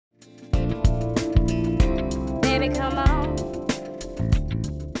baby, come on.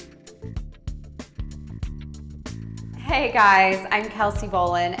 Hey guys, I'm Kelsey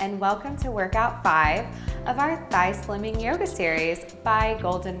Bohlen and welcome to workout 5 of our thigh slimming yoga series by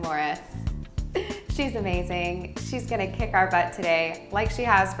Moeras. She's amazing. She's gonna kick our butt today like she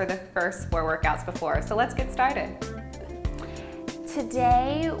has for the first 4 workouts before. So let's get started.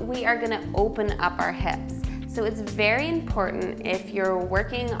 Today we are gonna open up our hips. So it's very important if you're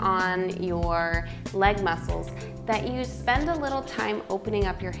working on your leg muscles that you spend a little time opening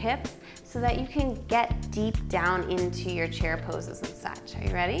up your hips so that you can get deep down into your chair poses and such. Are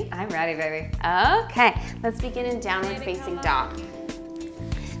you ready? I'm ready, baby. Okay, let's begin in downward facing dog.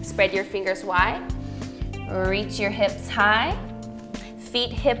 Spread your fingers wide, reach your hips high,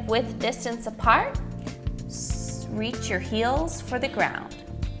 feet hip width distance apart, reach your heels for the ground.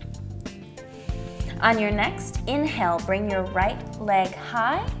 On your next inhale, bring your right leg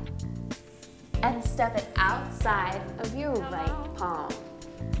high and step it outside of your right palm.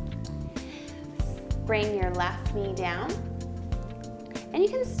 Bring your left knee down. And you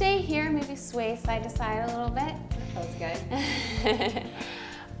can stay here, maybe sway side to side a little bit. That's good.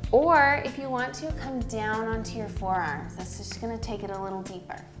 Or if you want to, come down onto your forearms. That's just gonna take it a little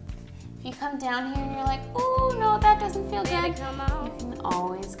deeper. If you come down here and you're like, oh no, that doesn't feel good, you can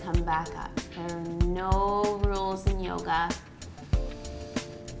always come back up. There are no rules in yoga.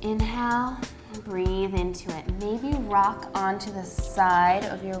 Inhale, breathe into it. Maybe rock onto the side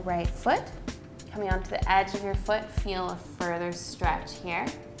of your right foot. Coming onto the edge of your foot, feel a further stretch here.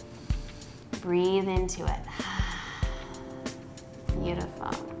 Breathe into it. Beautiful.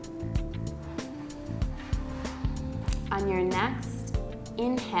 On your next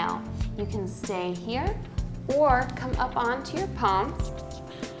inhale, you can stay here or come up onto your palms.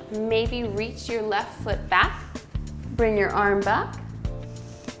 Maybe reach your left foot back, bring your arm back,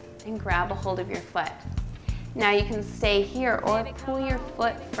 and grab a hold of your foot. Now you can stay here or pull your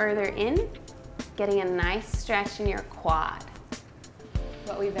foot further in, getting a nice stretch in your quad.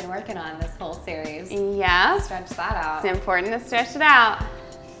 What we've been working on this whole series. Yeah. Stretch that out. It's important to stretch it out.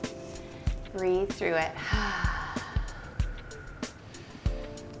 Breathe through it.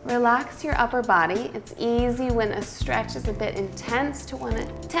 Relax your upper body. It's easy when a stretch is a bit intense to want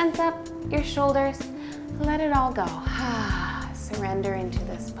to tense up your shoulders. Let it all go. Surrender into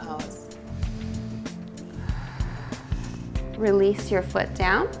this pose. Release your foot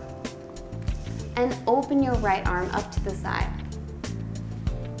down and open your right arm up to the side.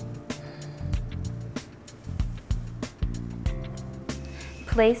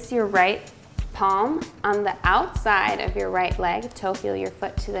 Place your right palm on the outside of your right leg, toe heel your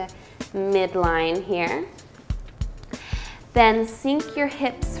foot to the midline here. Then sink your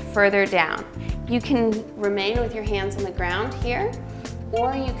hips further down. You can remain with your hands on the ground here,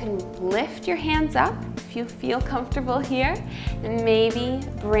 or you can lift your hands up if you feel comfortable here, and maybe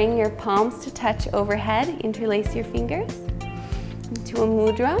bring your palms to touch overhead, interlace your fingers into a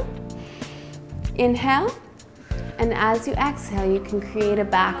mudra. Inhale, and as you exhale, you can create a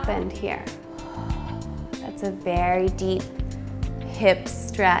back bend here. That's a very deep hip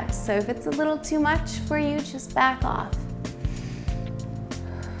stretch. So if it's a little too much for you, just back off.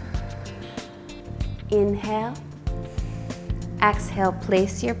 Inhale. Exhale,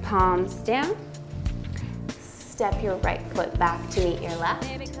 place your palms down. Step your right foot back to meet your left.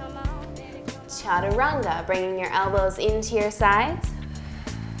 Chaturanga, bringing your elbows into your sides.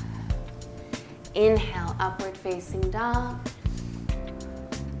 Inhale, upward facing dog.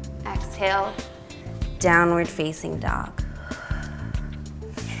 Exhale, downward facing dog.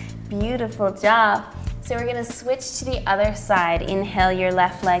 Beautiful job. So we're gonna switch to the other side. Inhale your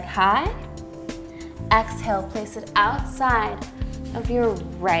left leg high. Exhale, place it outside of your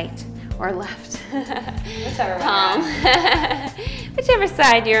right or left Whichever palm. Whichever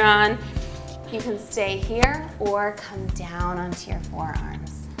side you're on. You can stay here or come down onto your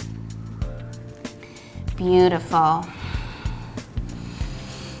forearms. Beautiful.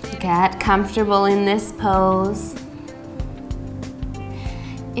 Get comfortable in this pose.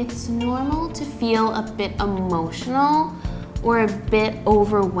 It's normal to feel a bit emotional or a bit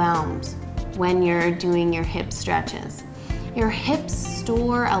overwhelmed when you're doing your hip stretches. Your hips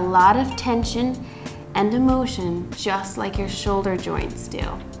store a lot of tension and emotion just like your shoulder joints do.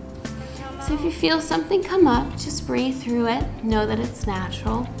 So if you feel something come up, just breathe through it. Know that it's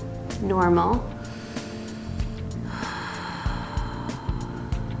natural, normal.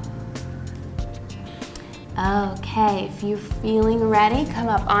 Okay, if you're feeling ready, come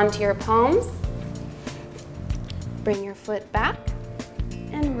up onto your palms. Bring your foot back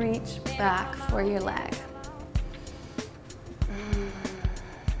and reach back for your leg.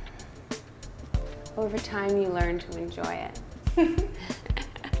 Over time, you learn to enjoy it.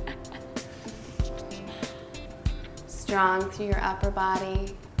 Strong through your upper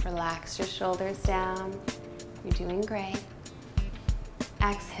body. Relax your shoulders down. You're doing great.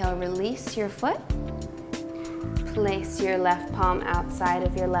 Exhale, release your foot. Place your left palm outside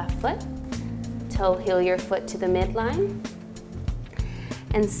of your left foot. Toe heel your foot to the midline.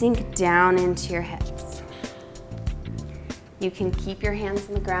 And sink down into your hips. You can keep your hands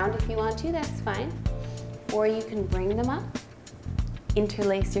on the ground if you want to, that's fine. Or you can bring them up.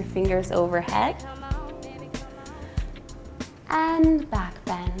 Interlace your fingers overhead. And back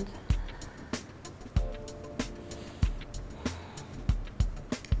bend.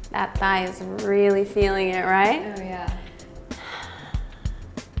 That thigh is really feeling it, right? Oh yeah.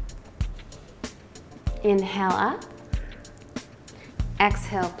 Inhale up.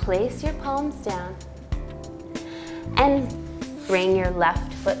 Exhale, place your palms down. And bring your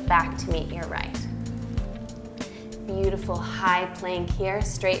left foot back to meet your right. Beautiful high plank here,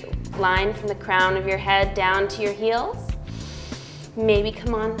 straight line from the crown of your head down to your heels. Maybe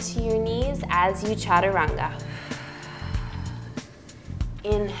come onto your knees as you chaturanga.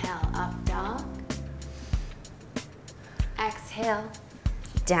 Inhale, up dog. Exhale,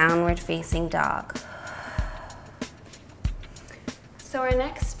 downward facing dog. So our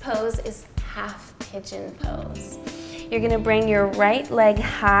next pose is half pigeon pose. You're gonna bring your right leg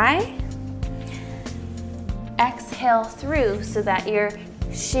high. Exhale through so that your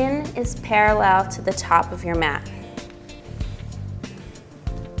shin is parallel to the top of your mat.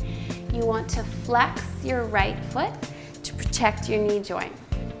 You want to flex your right foot to protect your knee joint.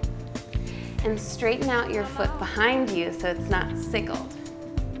 And straighten out your foot behind you so it's not sickled.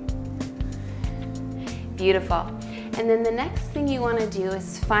 Beautiful. And then the next thing you want to do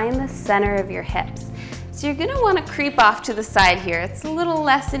is find the center of your hips. So you're going to want to creep off to the side here. It's a little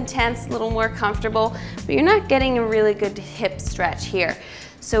less intense, a little more comfortable, but you're not getting a really good hip stretch here.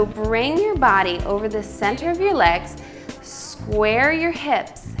 So bring your body over the center of your legs, square your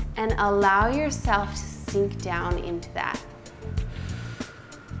hips, and allow yourself to sink down into that.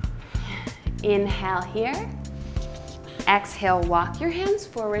 Inhale here. Exhale, walk your hands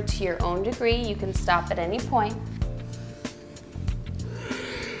forward to your own degree. You can stop at any point.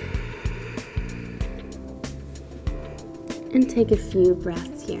 And take a few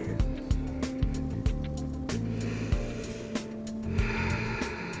breaths here.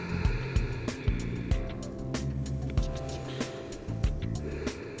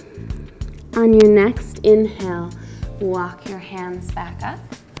 On your next inhale, walk your hands back up.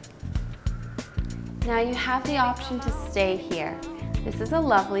 Now you have the option to stay here. This is a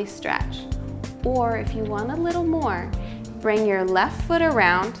lovely stretch. Or if you want a little more, bring your left foot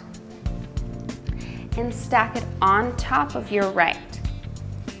around and stack it on top of your right.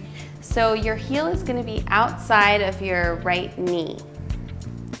 So your heel is going to be outside of your right knee.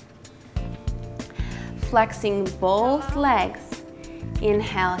 Flexing both legs.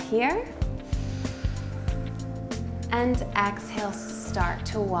 Inhale here. And exhale, start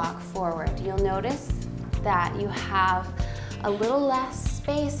to walk forward. You'll notice that you have a little less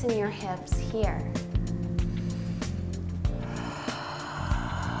space in your hips here.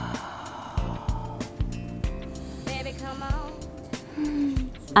 Baby, come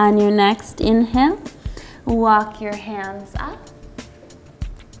on. On your next inhale, walk your hands up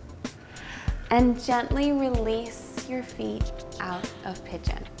and gently release your feet out of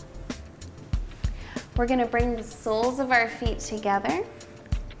pigeon. We're going to bring the soles of our feet together.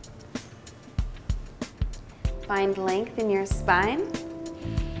 Find length in your spine.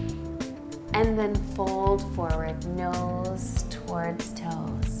 And then fold forward, nose towards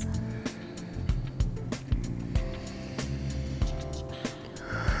toes.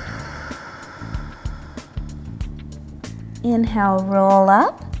 Inhale, roll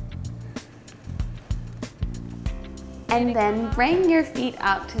up. And then bring your feet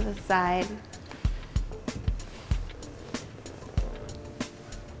out to the side.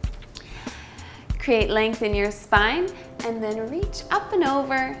 Create length in your spine and then reach up and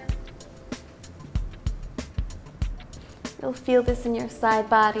over. You'll feel this in your side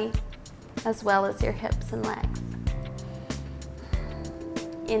body as well as your hips and legs.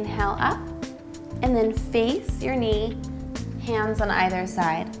 Inhale up and then face your knee, hands on either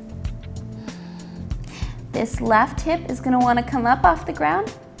side. This left hip is going to want to come up off the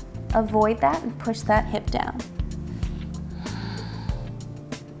ground. Avoid that and push that hip down.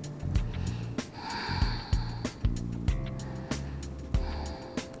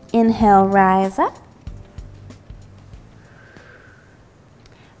 Inhale, rise up.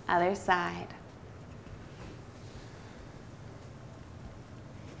 Other side.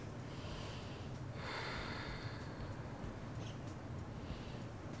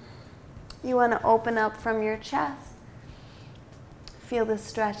 You want to open up from your chest. Feel the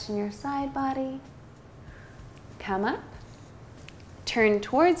stretch in your side body. Come up. Turn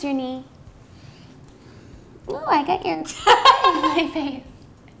towards your knee. Oh, I got your in my face.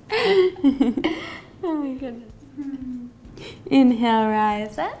 Oh my goodness. Inhale,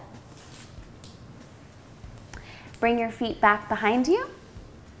 rise up. Bring your feet back behind you.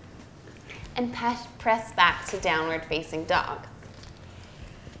 And press back to downward facing dog.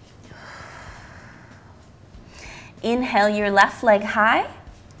 Inhale your left leg high.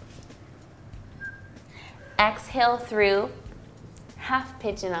 Exhale through half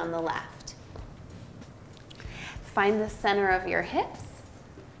pigeon on the left. Find the center of your hips.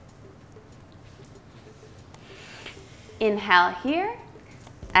 Inhale here.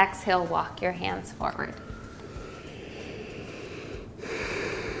 Exhale, walk your hands forward.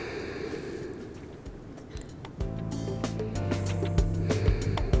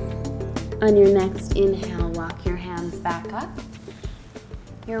 On your next inhale, walk your hands back up.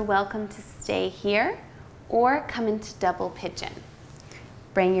 You're welcome to stay here or come into double pigeon.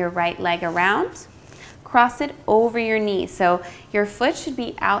 Bring your right leg around, cross it over your knee. So your foot should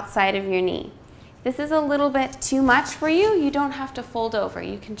be outside of your knee. This is a little bit too much for you. You don't have to fold over.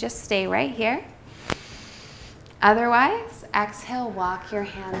 You can just stay right here. Otherwise, exhale, walk your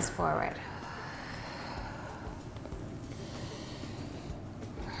hands forward.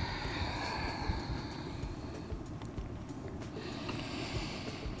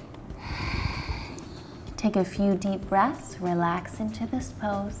 Take a few deep breaths, relax into this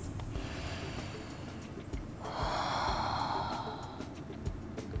pose.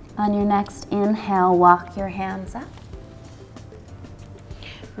 On your next inhale, walk your hands up.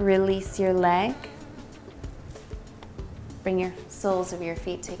 Release your leg. Bring your soles of your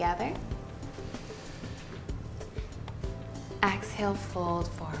feet together. Exhale, fold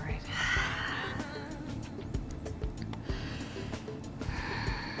forward.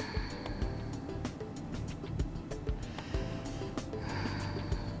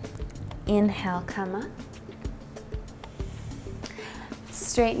 Inhale, come up.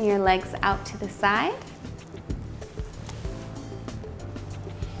 Straighten your legs out to the side.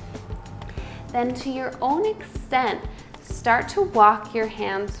 Then to your own extent, start to walk your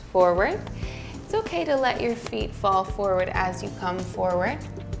hands forward. It's okay to let your feet fall forward as you come forward.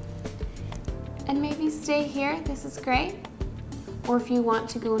 And maybe stay here, this is great. Or if you want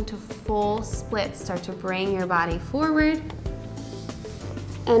to go into full split, start to bring your body forward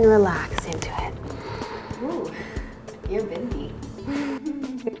and relax into it. Ooh, you're windy.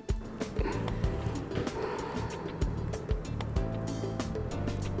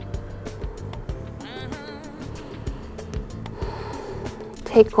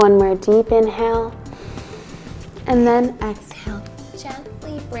 Take one more deep inhale, and then exhale.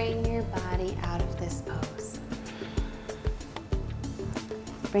 Gently bring your body out of this pose.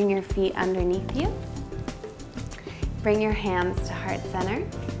 Bring your feet underneath you. Bring your hands to heart center.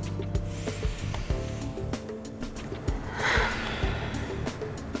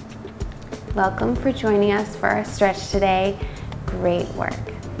 Welcome for joining us for our stretch today. Great work.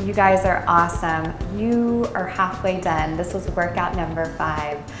 You guys are awesome. You are halfway done. This was workout number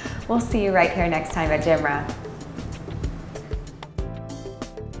 5. We'll see you right here next time at GymRa.